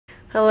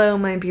Hello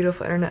my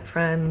beautiful internet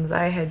friends.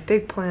 I had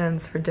big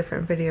plans for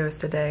different videos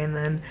today and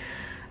then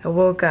I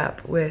woke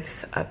up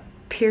with a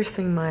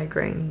piercing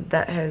migraine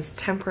that has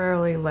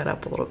temporarily let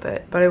up a little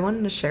bit. But I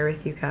wanted to share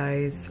with you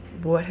guys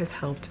what has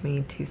helped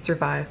me to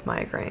survive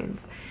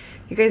migraines.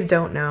 You guys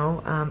don't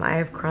know, I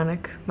have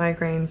chronic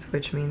migraines,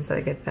 which means that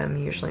I get them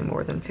usually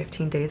more than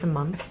 15 days a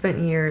month. I've spent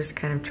years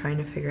kind of trying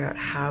to figure out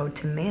how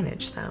to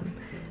manage them.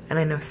 And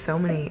I know so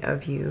many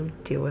of you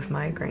deal with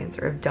migraines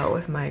or have dealt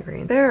with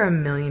migraines. There are a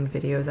million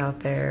videos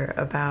out there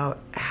about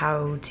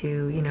how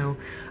to,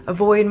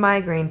 avoid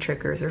migraine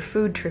triggers or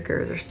food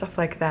triggers or stuff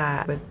like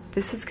that. But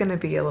this is gonna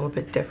be a little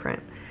bit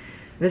different.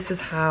 This is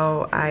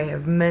how I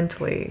have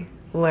mentally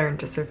learned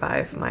to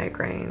survive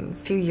migraines. A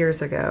few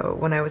years ago,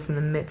 when I was in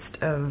the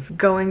midst of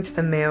going to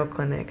the Mayo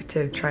Clinic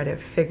to try to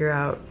figure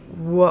out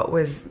what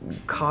was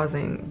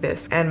causing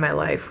this, and my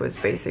life was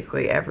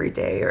basically every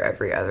day or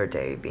every other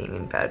day being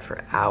in bed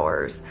for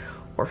hours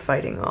or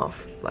fighting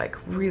off like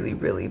really,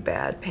 really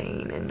bad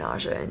pain and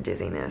nausea and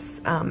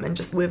dizziness, and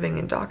just living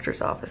in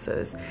doctor's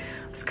offices.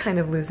 I was kind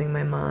of losing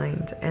my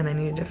mind and I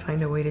needed to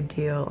find a way to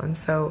deal. And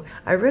so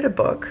I read a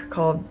book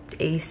called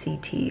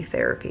ACT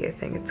therapy. I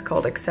think it's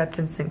called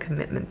Acceptance and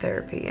Commitment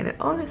Therapy, and it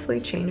honestly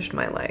changed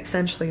my life.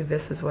 Essentially,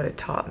 this is what it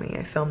taught me.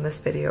 I filmed this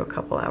video a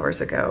couple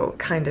hours ago,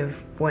 kind of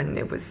when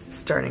it was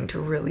starting to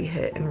really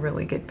hit and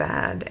really get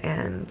bad,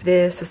 and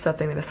this is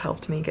something that has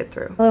helped me get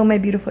through. Hello my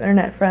beautiful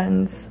internet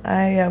friends.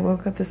 I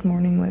woke up this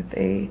morning with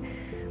a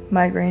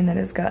migraine that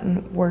has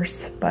gotten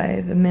worse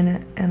by the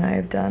minute, and I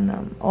have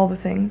done all the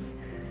things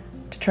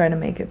to try to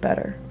make it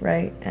better,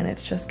 right? And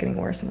it's just getting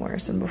worse and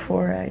worse. And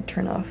before I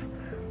turn off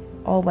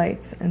all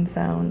lights and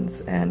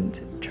sounds and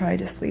try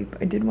to sleep,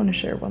 I did want to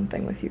share one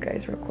thing with you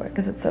guys real quick,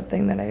 because it's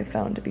something that I have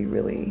found to be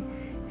really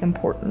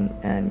important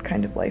and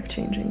kind of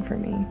life-changing for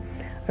me.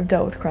 I've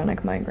dealt with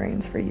chronic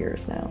migraines for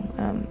years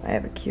now. I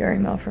have a Chiari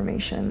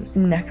malformation,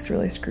 neck's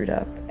really screwed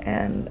up,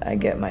 and I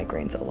get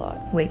migraines a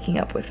lot. Waking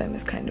up with them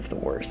is kind of the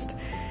worst,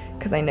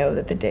 because I know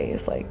that the day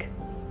is like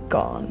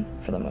gone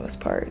for the most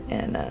part.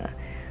 And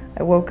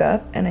I woke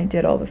up and I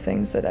did all the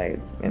things that I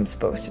am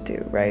supposed to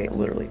do, right? It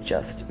literally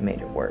just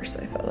made it worse.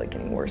 I felt like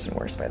getting worse and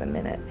worse by the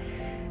minute.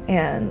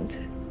 And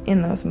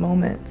in those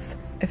moments,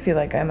 I feel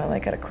like I'm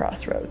at a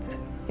crossroads.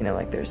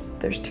 Like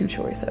there's two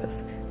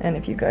choices. And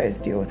if you guys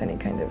deal with any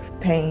kind of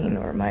pain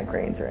or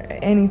migraines or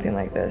anything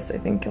like this, I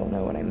think you'll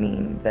know what I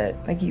mean.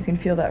 That like you can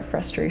feel that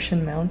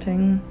frustration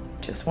mounting,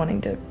 just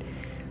wanting to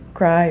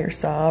cry or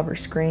sob or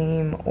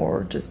scream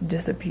or just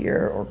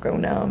disappear or go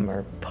numb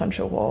or punch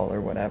a wall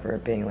or whatever,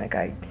 being like,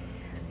 I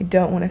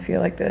don't want to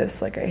feel like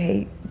this. Like I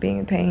hate being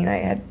in pain. I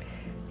had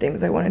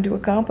things I wanted to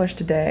accomplish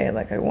today.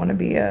 Like I want to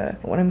be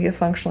a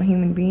functional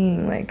human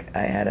being. Like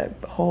I had a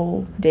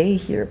whole day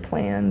here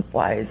planned.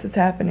 Why is this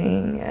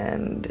happening?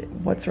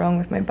 And what's wrong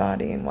with my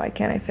body? And why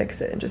can't I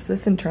fix it? And just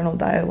this internal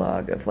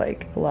dialogue of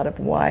like a lot of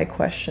why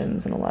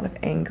questions and a lot of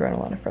anger and a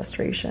lot of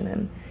frustration.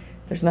 And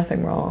there's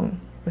nothing wrong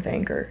with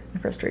anger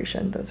and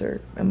frustration. Those are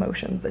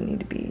emotions that need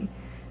to be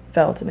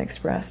felt and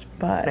expressed.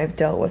 But I've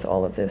dealt with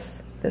all of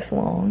this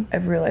long.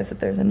 I've realized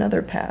that there's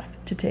another path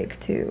to take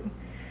too.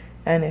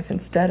 And if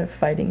instead of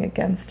fighting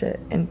against it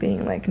and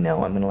being like,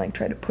 no, I'm gonna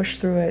try to push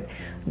through it,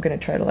 I'm gonna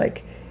try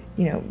to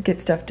get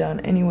stuff done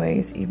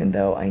anyways, even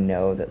though I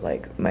know that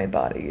my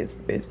body is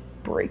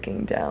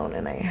breaking down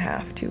and I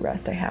have to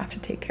rest, I have to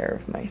take care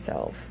of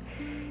myself.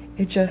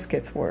 It just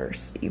gets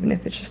worse, even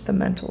if it's just the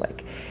mental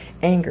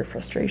anger,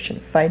 frustration,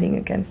 fighting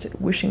against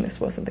it, wishing this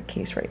wasn't the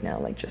case right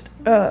now,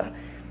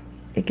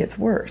 it gets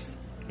worse.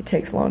 It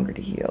takes longer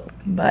to heal.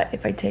 But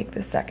if I take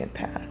the second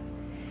path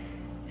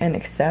and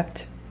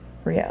accept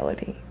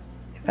reality,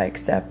 if I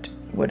accept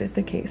what is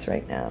the case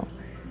right now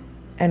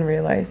and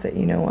realize that,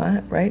 you know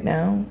what, right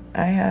now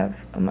I have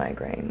a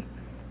migraine.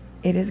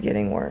 It is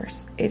getting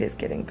worse. It is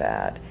getting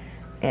bad.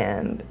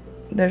 And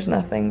there's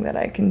nothing that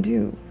I can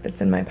do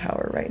that's in my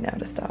power right now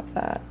to stop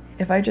that.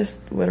 If I just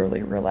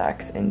literally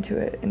relax into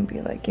it and be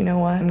like, you know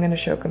what, I'm going to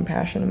show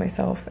compassion to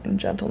myself and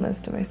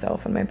gentleness to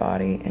myself and my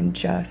body and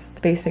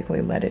just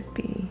basically let it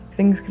be,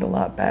 things get a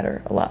lot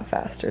better, a lot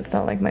faster. It's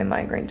not like my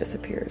migraine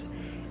disappears.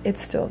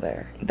 It's still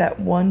there. That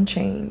one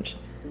change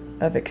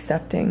of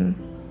accepting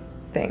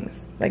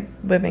things, like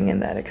living in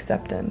that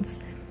acceptance,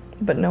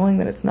 but knowing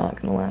that it's not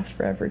going to last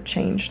forever,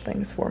 changed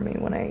things for me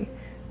when I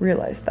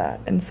realized that.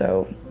 And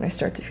so I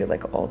start to feel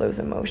like all those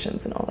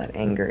emotions and all that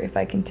anger, if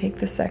I can take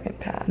the second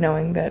path,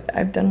 knowing that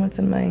I've done what's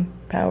in my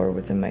power,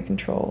 what's in my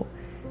control,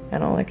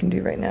 and all I can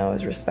do right now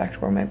is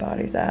respect where my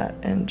body's at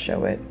and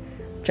show it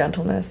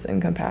gentleness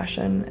and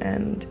compassion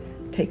and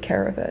take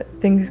care of it.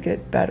 Things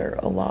get better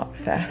a lot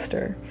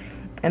faster.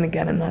 And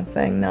again, I'm not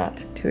saying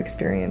not to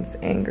experience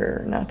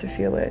anger, not to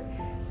feel it.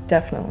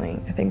 Definitely,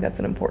 I think that's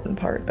an important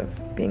part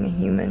of being a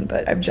human,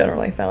 but I've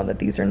generally found that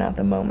these are not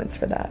the moments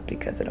for that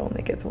because it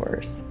only gets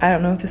worse. I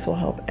don't know if this will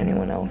help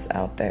anyone else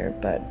out there,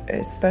 but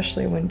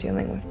especially when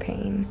dealing with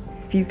pain,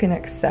 if you can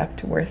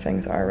accept where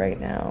things are right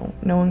now,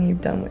 knowing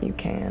you've done what you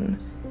can,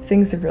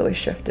 things have really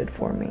shifted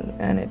for me,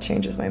 and it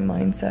changes my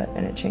mindset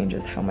and it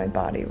changes how my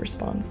body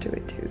responds to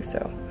it too.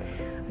 So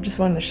I just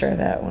wanted to share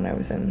that when I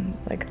was in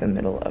like the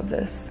middle of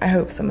this. I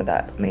hope some of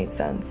that made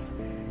sense.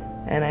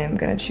 And I am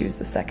gonna choose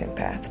the second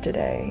path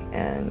today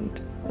and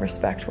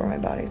respect where my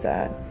body's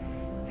at,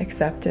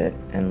 accept it,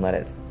 and let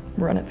it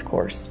run its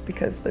course,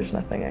 because there's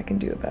nothing I can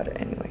do about it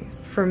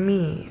anyways. For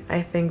me,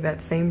 I think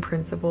that same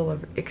principle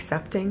of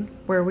accepting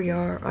where we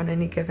are on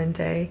any given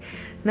day,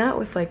 not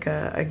with like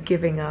a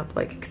giving up,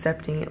 like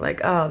accepting it like,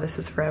 oh, this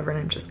is forever and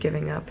I'm just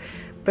giving up,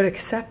 but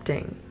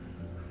accepting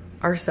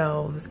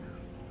ourselves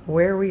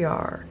where we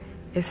are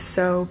is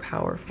so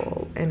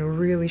powerful and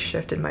really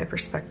shifted my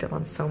perspective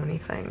on so many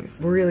things.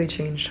 Really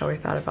changed how I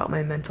thought about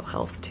my mental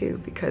health too,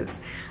 because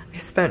I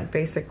spent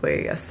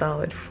basically a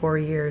solid 4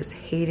 years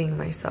hating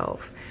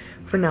myself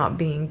for not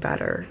being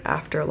better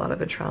after a lot of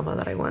the trauma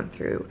that I went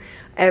through.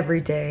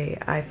 Every day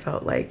I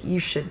felt like you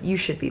should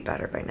be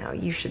better by now.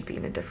 You should be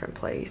in a different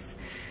place.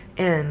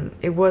 And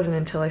it wasn't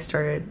until I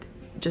started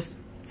just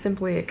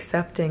simply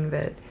accepting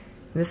that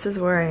this is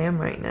where I am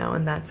right now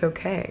and that's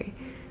okay,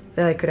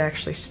 that I could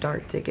actually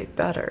start to get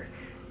better.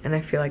 And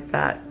I feel like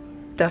that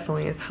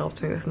definitely has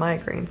helped me with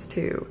migraines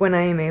too. When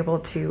I am able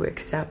to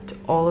accept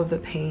all of the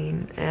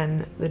pain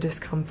and the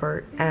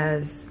discomfort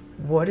as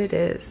what it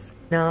is,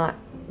 not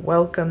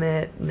welcome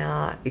it,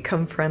 not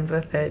become friends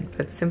with it,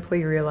 but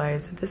simply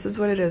realize that this is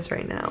what it is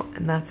right now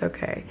and that's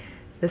okay.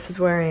 This is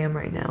where I am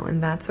right now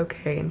and that's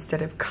okay,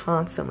 instead of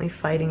constantly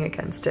fighting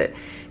against it,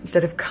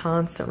 instead of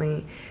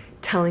constantly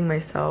telling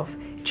myself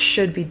it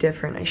should be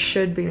different, I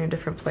should be in a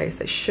different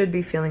place, I should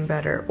be feeling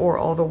better, or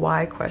all the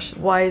why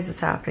questions. Why is this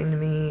happening to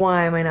me?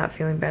 Why am I not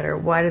feeling better?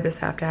 Why did this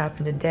have to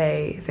happen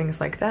today? Things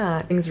like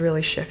that. Things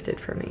really shifted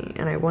for me,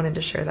 and I wanted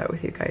to share that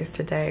with you guys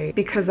today,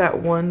 because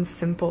that one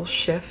simple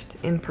shift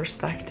in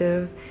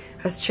perspective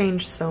has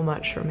changed so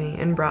much for me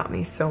and brought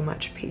me so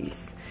much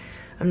peace.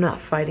 I'm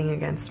not fighting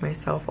against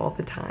myself all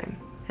the time,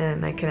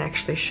 and I can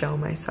actually show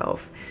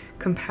myself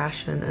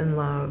compassion and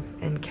love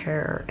and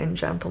care and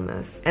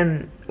gentleness.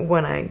 And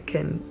when I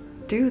can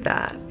do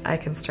that, I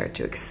can start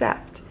to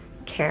accept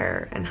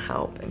care and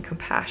help and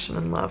compassion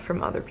and love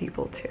from other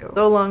people too.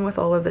 So along with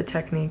all of the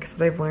techniques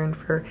that I've learned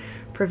for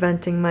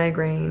preventing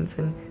migraines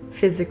and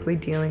physically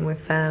dealing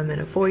with them and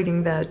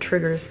avoiding the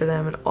triggers for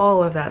them and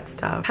all of that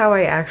stuff, how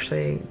I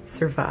actually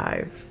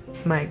survive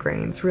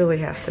migraines really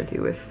has to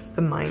do with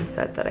the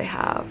mindset that I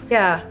have.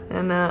 Yeah,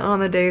 and on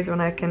the days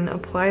when I can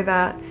apply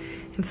that,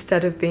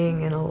 instead of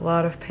being in a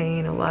lot of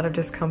pain, a lot of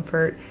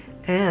discomfort,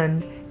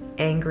 and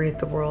angry at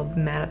the world,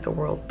 mad at the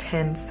world,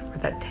 tense, where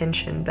that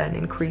tension then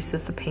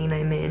increases the pain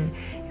I'm in,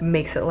 it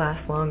makes it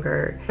last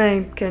longer.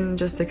 I can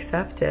just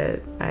accept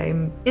it.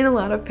 I'm in a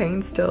lot of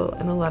pain still,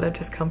 and a lot of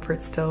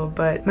discomfort still,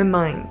 but my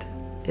mind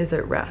is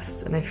at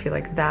rest, and I feel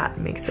like that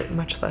makes it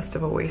much less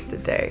of a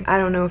wasted day. I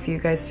don't know if you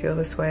guys feel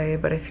this way,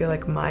 but I feel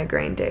like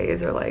migraine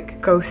days are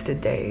like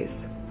ghosted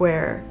days,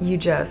 where you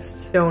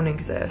just don't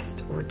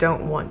exist or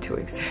don't want to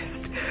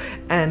exist,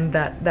 and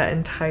that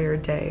entire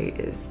day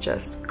is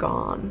just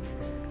gone.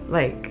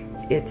 Like,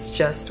 it's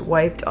just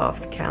wiped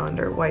off the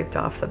calendar, wiped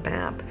off the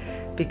map,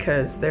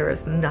 because there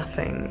is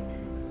nothing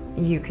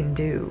you can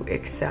do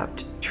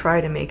except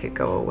try to make it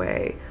go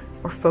away,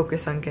 or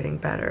focus on getting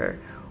better,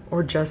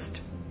 or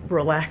just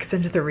relax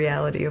into the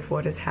reality of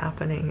what is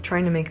happening.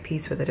 Trying to make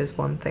peace with it is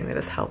one thing that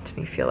has helped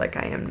me feel like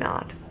I am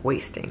not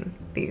wasting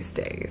these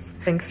days.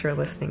 Thanks for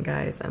listening,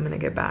 guys. I'm gonna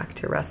get back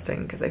to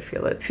resting because I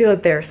feel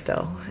it there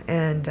still,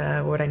 and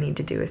what I need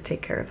to do is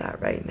take care of that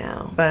right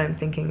now. But I'm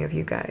thinking of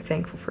you guys,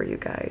 thankful for you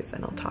guys,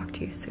 and I'll talk to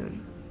you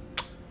soon.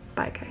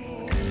 Bye,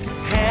 guys.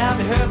 Have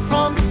heard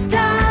from the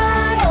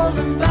sky all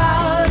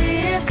about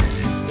it,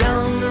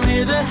 down the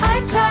river,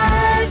 high tide.